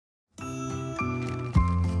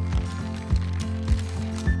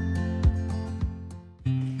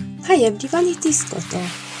Hi everyone, it is Toto.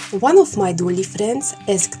 One of my dolly friends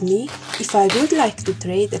asked me if I would like to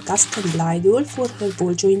trade a custom blind doll for her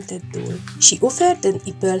ball-jointed doll. She offered an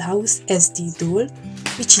IPLEHOUSE SD doll,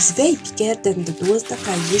 which is way bigger than the dolls that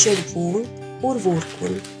I usually own or work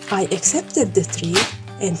on. I accepted the trade,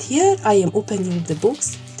 and here I am opening the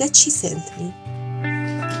box that she sent me.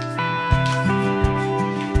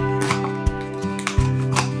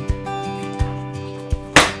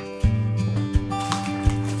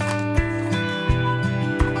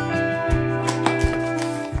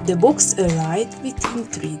 The box arrived within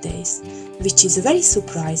 3 days, which is very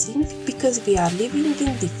surprising because we are living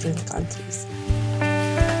in different countries.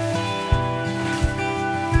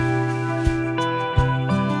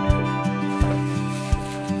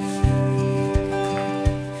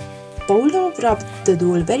 Paula wrapped the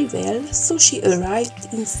doll very well, so she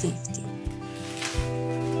arrived in safety.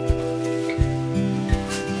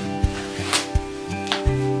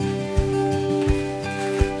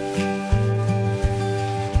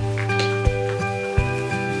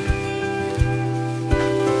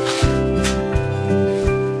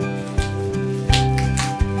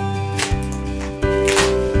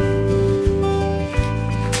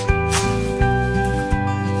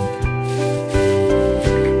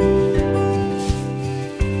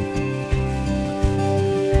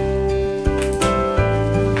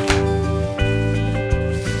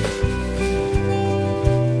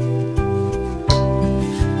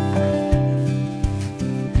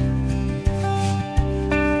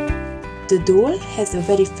 The doll has a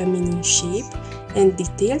very feminine shape and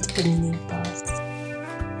detailed feminine parts.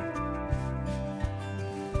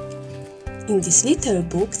 In this little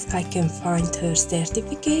box I can find her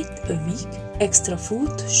certificate, a wig, extra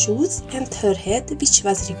food, shoes and her head, which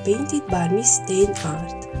was repainted by Miss Stain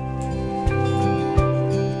Art.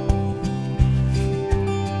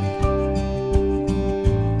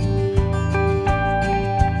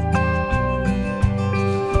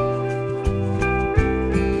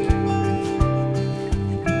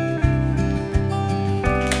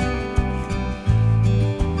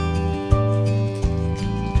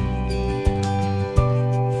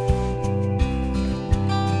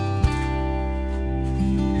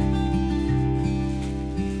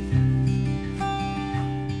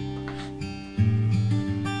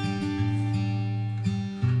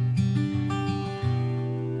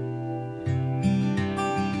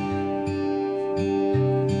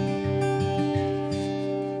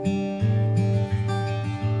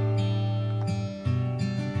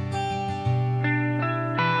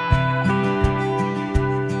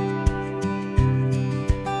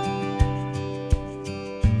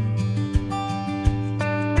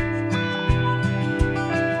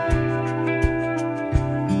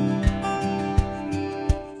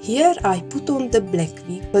 Here I put on the black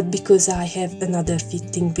wig, but because I have another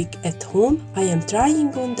fitting wig at home, I am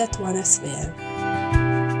trying on that one as well.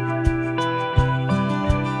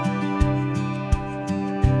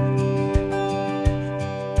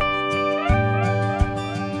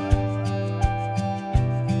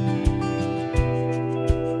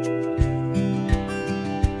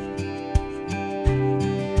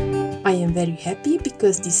 I am very happy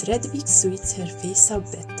because this red wig suits her face up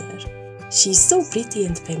better. She is so pretty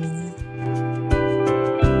and feminine.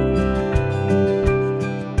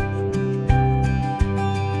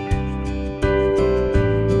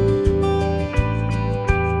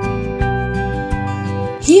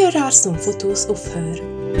 Here are some photos of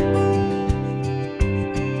her.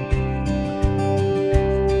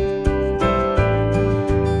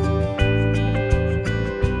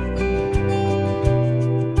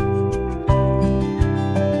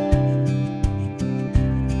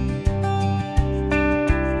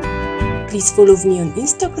 Please follow me on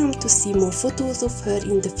Instagram to see more photos of her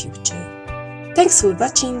in the future. Thanks for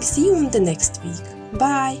watching, see you on the next week.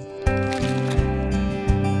 Bye!